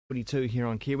42 here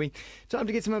on Kiwi. Time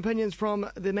to get some opinions from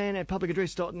the man at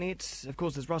publicaddress.net. Of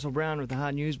course, there's Russell Brown with the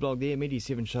Hard News blog there, Media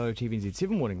 7 Show, TVNZ7.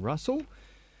 Morning, Russell.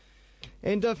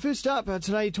 And first up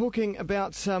today, talking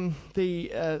about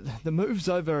the moves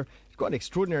over, quite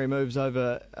extraordinary moves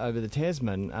over the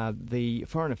Tasman. The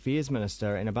Foreign Affairs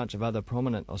Minister and a bunch of other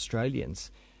prominent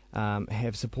Australians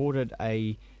have supported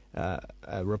a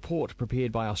report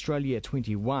prepared by Australia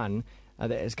 21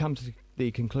 that has come to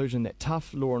the conclusion that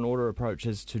tough law and order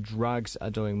approaches to drugs are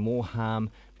doing more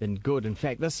harm than good. In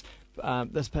fact, this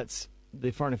pits the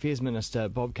Foreign Affairs Minister,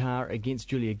 Bob Carr, against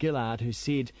Julia Gillard, who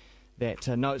said that,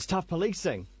 no, it's tough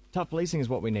policing. Tough policing is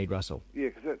what we need, Russell. Yeah,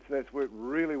 because that's worked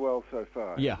really well so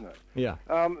far, yeah. hasn't it? Yeah.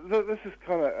 This is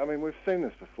kind of, I mean, we've seen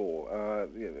this before.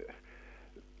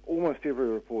 Almost every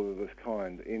report of this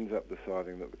kind ends up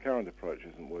deciding that the current approach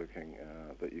isn't working,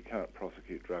 that you can't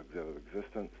prosecute drugs out of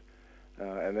existence,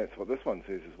 and that's what this one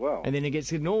says as well. And then it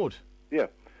gets ignored. Yeah.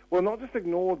 Well, not just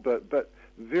ignored, but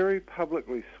very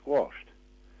publicly squashed,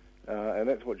 and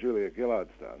that's what Julia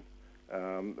Gillard's done.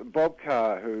 Bob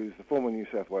Carr, who's the former New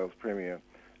South Wales Premier,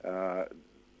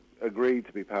 agreed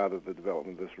to be part of the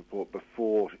development of this report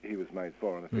before he was made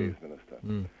Foreign Affairs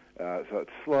Minister. So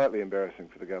it's slightly embarrassing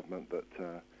for the government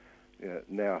that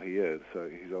now he is. So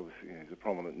he's obviously he's a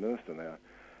prominent minister now.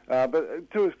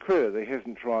 But to his credit, he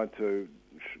hasn't tried to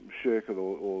shirk it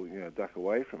or duck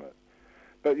away from it.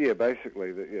 But yeah, basically,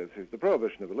 it says the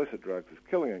prohibition of illicit drugs is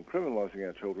killing and criminalising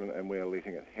our children, and we are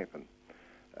letting it happen.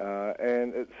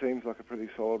 And it seems like a pretty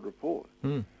solid report.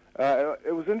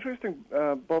 It was interesting,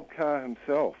 Bob Carr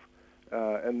himself,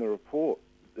 in the report,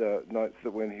 notes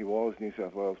that when he was New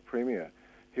South Wales Premier,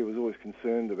 he was always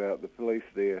concerned about the police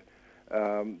there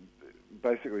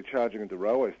basically charging into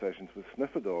railway stations with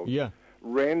sniffer dogs,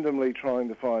 randomly trying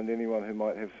to find anyone who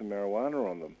might have some marijuana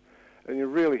on them. And you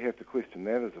really have to question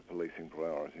that as a policing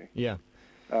priority. Yeah.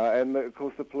 And, of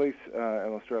course, the police in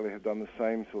Australia have done the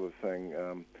same sort of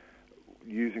thing,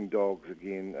 using dogs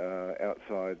again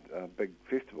outside big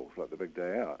festivals like the Big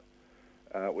Day Out,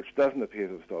 which doesn't appear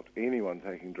to have stopped anyone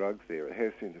taking drugs there. It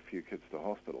has sent a few kids to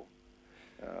hospital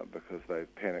because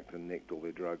they've panicked and necked all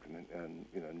their drugs and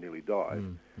nearly died.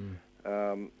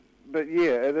 But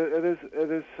yeah,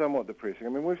 it is somewhat depressing. I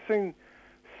mean, we've seen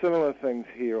similar things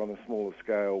here on a smaller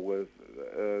scale with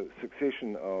a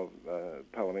succession of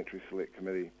parliamentary select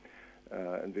committee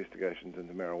investigations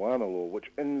into marijuana law, which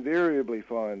invariably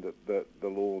find that the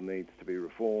law needs to be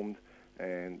reformed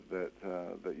and that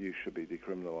use should be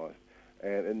decriminalised.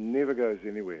 And it never goes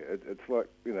anywhere. It's like,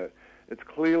 it's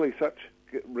clearly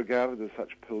regarded as such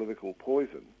political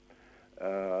poison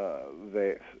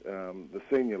that the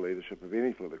senior leadership of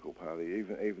any political party,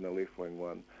 even a left-wing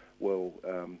one, will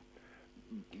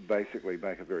basically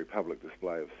make a very public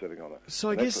display of sitting on it.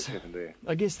 So I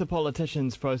guess the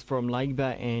politicians, both from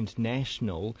Labour and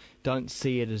National, don't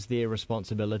see it as their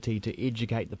responsibility to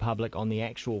educate the public on the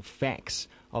actual facts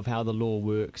of how the law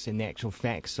works and the actual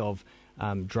facts of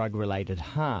drug-related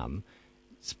harm.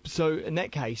 So in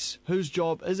that case, whose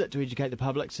job is it to educate the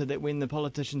public so that when the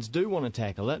politicians do want to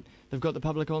tackle it, they've got the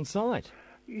public on side?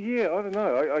 Yeah, I don't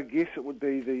know. I guess it would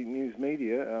be the news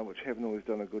media, which haven't always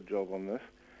done a good job on this.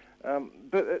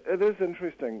 But it is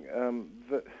interesting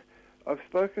that I've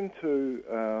spoken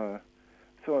to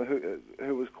someone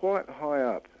who was quite high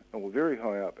up, or very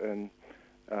high up, in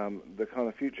the kind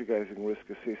of future-gazing risk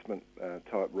assessment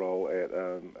type role at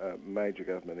a major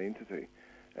government entity.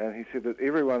 And he said that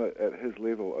everyone at his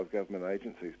level of government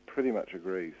agencies pretty much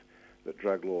agrees that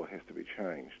drug law has to be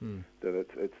changed, that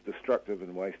it's destructive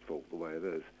and wasteful the way it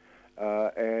is.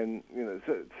 And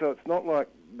so it's not like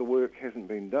the work hasn't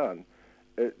been done.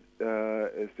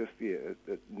 It's just,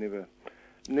 it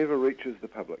never reaches the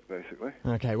public, basically.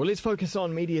 Okay, well, let's focus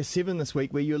on Media 7 this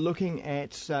week, where you're looking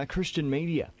at Christian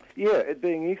media. Yeah, it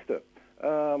being Easter.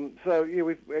 So,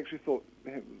 we've actually thought,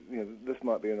 this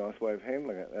might be a nice way of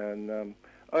handling it. And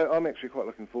I'm actually quite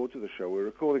looking forward to the show. We're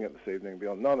recording it this evening, it'll be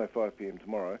on 9:05 p.m.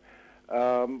 tomorrow,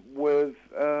 with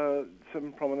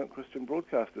some prominent Christian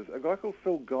broadcasters. A guy called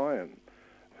Phil Guyon,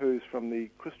 who's from the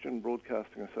Christian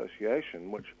Broadcasting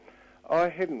Association, which I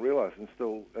hadn't realised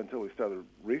until we started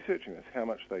researching this, how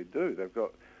much they do. They've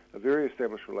got a very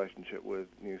established relationship with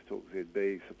News Talk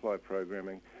ZB, supply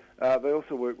programming. They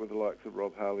also work with the likes of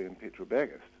Rob Harley and Petra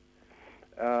Baggist.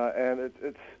 And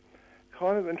it's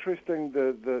kind of interesting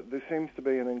that there seems to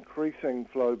be an increasing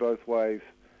flow both ways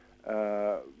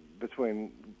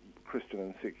between Christian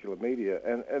and secular media.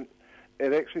 And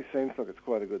it actually seems like it's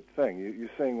quite a good thing. You're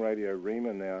seeing Radio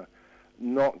Rima now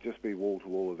not just be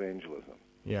wall-to-wall evangelism.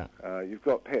 Yeah. You've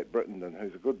got Pat Brittenden,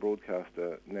 who's a good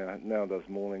broadcaster, now does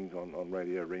mornings on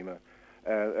Radio Rima.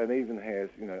 and even has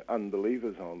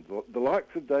unbelievers on, the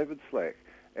likes of David Slack,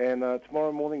 and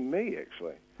tomorrow morning me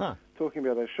actually, talking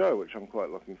about our show, which I'm quite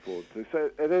looking forward to.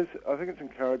 So it is. I think it's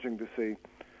encouraging to see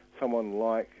someone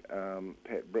like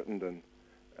Pat Brittenden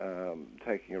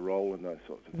taking a role in those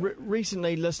sorts of things.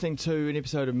 Recently, listening to an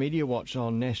episode of Media Watch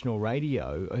on national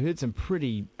radio, I heard some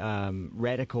pretty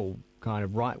radical kind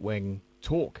of right-wing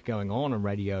talk going on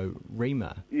Radio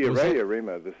Rima. Yeah, Radio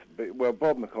Rima.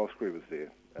 Bob McCoskrie was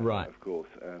there, right? Of course,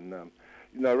 and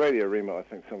Radio Rima. I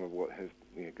think some of what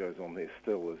goes on there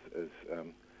still is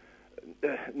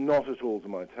not at all to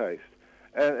my taste,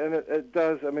 and it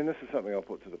does. I mean, this is something I'll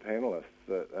put to the panelists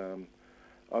that.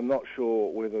 I'm not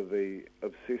sure whether the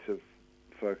obsessive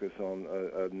focus on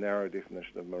a narrow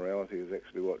definition of morality is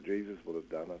actually what Jesus would have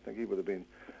done. I think he would have been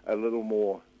a little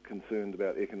more concerned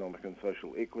about economic and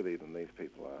social equity than these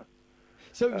people are.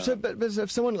 But if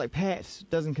someone like Pat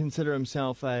doesn't consider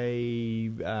himself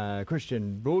a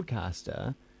Christian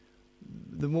broadcaster,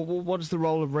 then what is the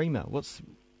role of Rima? What's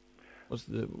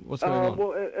going on?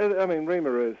 Well,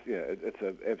 Rima is, it's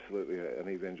absolutely an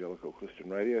evangelical Christian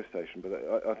radio station, but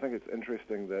I think it's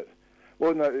interesting that,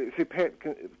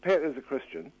 Pat is a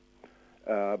Christian,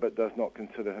 but does not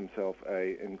consider himself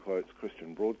a, in quotes,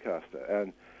 Christian broadcaster.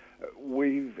 And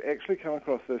we've actually come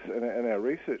across this in our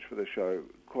research for the show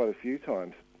quite a few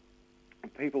times.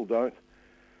 People don't,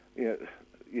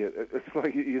 it's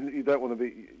like you don't want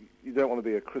to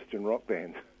be a Christian rock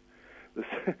band.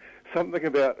 There's something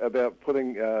about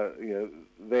putting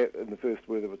that in the first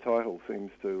word of a title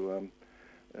seems to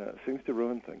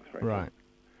ruin things, frankly. Right.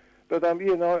 But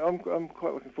I'm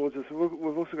quite looking forward to this.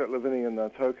 We've also got Lavinian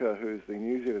Toka, who's the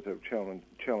news editor of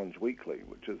Challenge Weekly,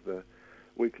 which is the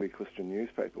weekly Christian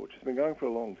newspaper, which has been going for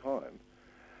a long time.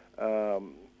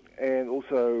 And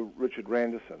also Richard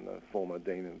Randerson, the former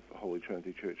dean of Holy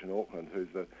Trinity Church in Auckland, who's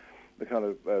the kind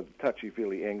of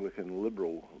touchy-feely Anglican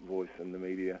liberal voice in the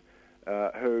media.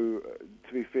 Who,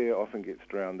 to be fair, often gets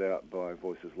drowned out by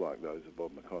voices like those of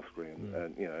Bob McCoskrie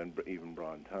and even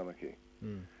Brian Tamaki.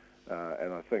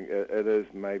 And I think it is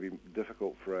maybe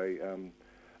difficult for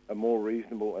a more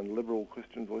reasonable and liberal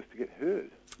Christian voice to get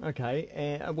heard.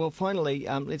 Okay, well, finally,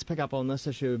 let's pick up on this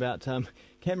issue about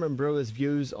Cameron Brewer's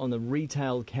views on the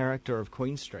retail character of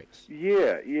Queen Street.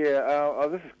 Yeah.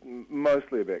 This is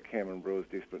mostly about Cameron Brewer's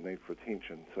desperate need for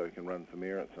attention so he can run for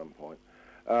mayor at some point.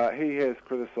 He has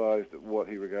criticised what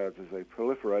he regards as a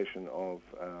proliferation of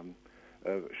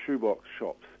shoebox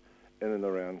shops in and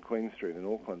around Queen Street in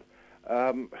Auckland.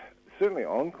 Certainly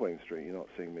on Queen Street, you're not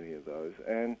seeing many of those.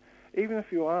 And even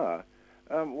if you are,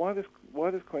 why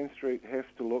does Queen Street have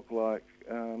to look like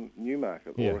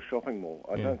Newmarket or a shopping mall?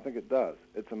 I don't think it does.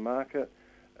 It's a market,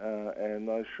 and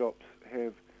those shops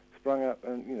have sprung up,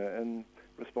 in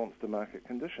response to market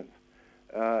conditions,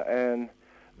 and.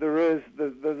 There's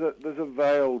a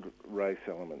veiled race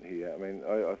element here. I mean,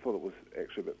 I thought it was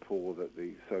actually a bit poor that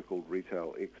the so-called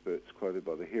retail experts quoted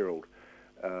by the Herald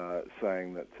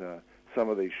saying that some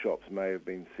of these shops may have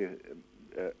been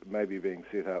maybe being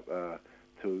set up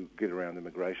to get around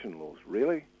immigration laws.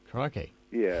 Really? Crikey.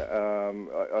 Yeah.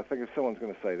 I think if someone's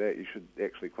going to say that, you should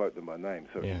actually quote them by name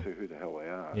so we can see who the hell they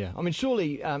are. Yeah. I mean,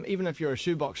 surely, even if you're a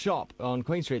shoebox shop on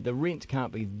Queen Street, the rent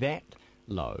can't be that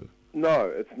low.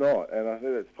 No, it's not, and I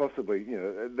think it's possibly,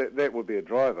 that would be a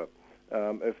driver.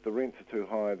 If the rents are too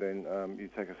high, then you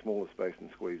take a smaller space and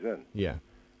squeeze in. Yeah.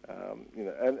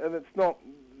 And it's not.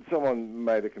 Someone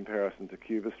made a comparison to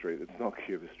Cuba Street. It's not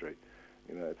Cuba Street.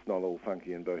 It's not all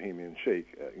funky and bohemian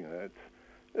chic.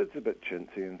 It's a bit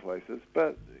chintzy in places,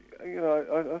 but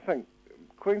I think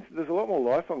there's a lot more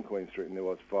life on Queen Street than there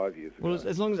was 5 years ago. Well,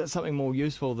 as long as it's something more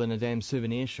useful than a damn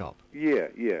souvenir shop. Yeah,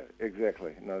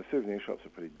 exactly. No, the souvenir shops are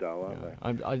pretty dull,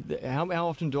 aren't they? How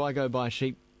often do I go buy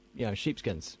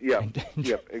sheepskins? Yep,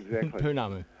 exactly.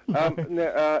 Punamu.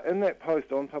 Now, in that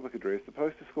post on Public Address, the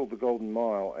post is called The Golden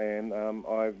Mile, and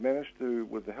I've managed to,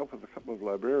 with the help of a couple of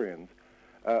librarians,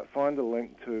 find a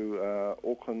link to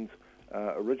Auckland's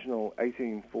original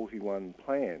 1841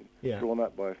 plan drawn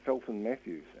up by Felton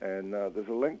Matthews, and there's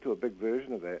a link to a big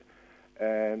version of that.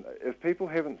 And if people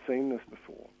haven't seen this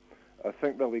before, I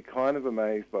think they'll be kind of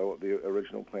amazed by what the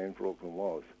original plan for Auckland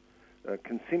was.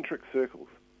 Concentric circles.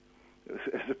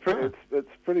 It's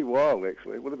pretty wild,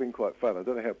 actually. It would have been quite fun. I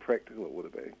don't know how practical it would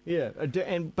have been. Yeah,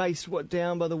 and based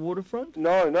down by the waterfront?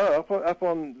 No, up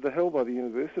on the hill by the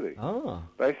university. Oh.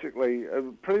 Basically,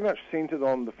 pretty much centred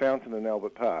on the fountain in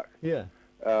Albert Park. Yeah.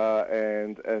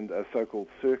 And a so-called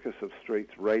circus of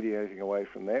streets radiating away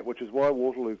from that, which is why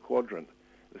Waterloo Quadrant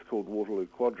is called Waterloo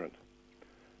Quadrant.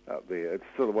 up there. It's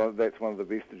sort of that's one of the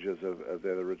vestiges of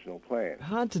that original plan.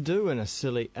 Hard to do in a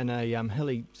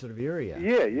hilly sort of area.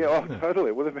 Yeah, totally.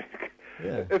 It would have been.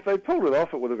 Yeah. If they pulled it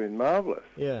off, it would have been marvellous.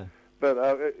 Yeah. But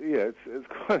it's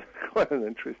quite an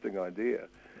interesting idea.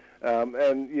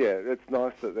 And it's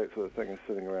nice that sort of thing is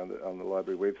sitting around on the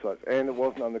library websites, and it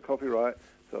wasn't under copyright,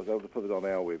 so I was able to put it on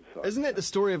our website. Isn't that the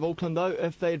story of Auckland, though?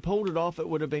 If they had pulled it off, it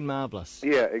would have been marvellous.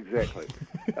 Yeah, exactly.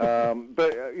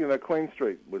 But Queen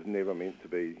Street was never meant to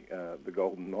be the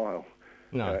Golden Mile.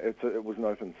 No. It was an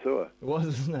open sewer. It was,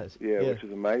 isn't it? Yeah, which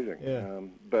is amazing. Yeah.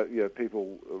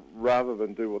 People, rather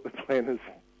than do what the planners,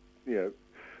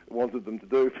 wanted them to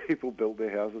do, people built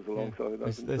their houses alongside an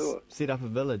open sewer. Set up a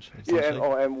village. Yeah,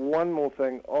 and one more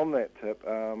thing on that tip.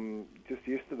 Just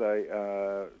yesterday,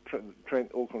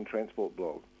 Auckland Transport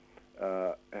blog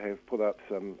have put up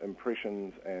some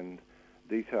impressions and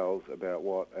details about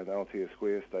what an Aotea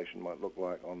Square station might look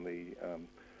like on the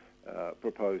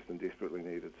proposed and desperately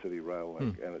needed City Rail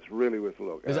link, and it's really worth a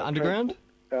look. Is it underground?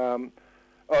 Underground,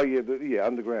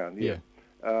 yeah.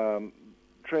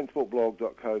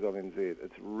 Transportblog.co.nz.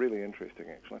 It's really interesting,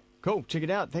 actually. Cool, check it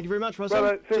out. Thank you very much,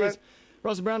 Russell. Cheers.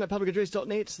 Russell Brown at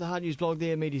publicaddress.net, the Hard News blog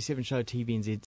there, Media 7 Show, TVNZ.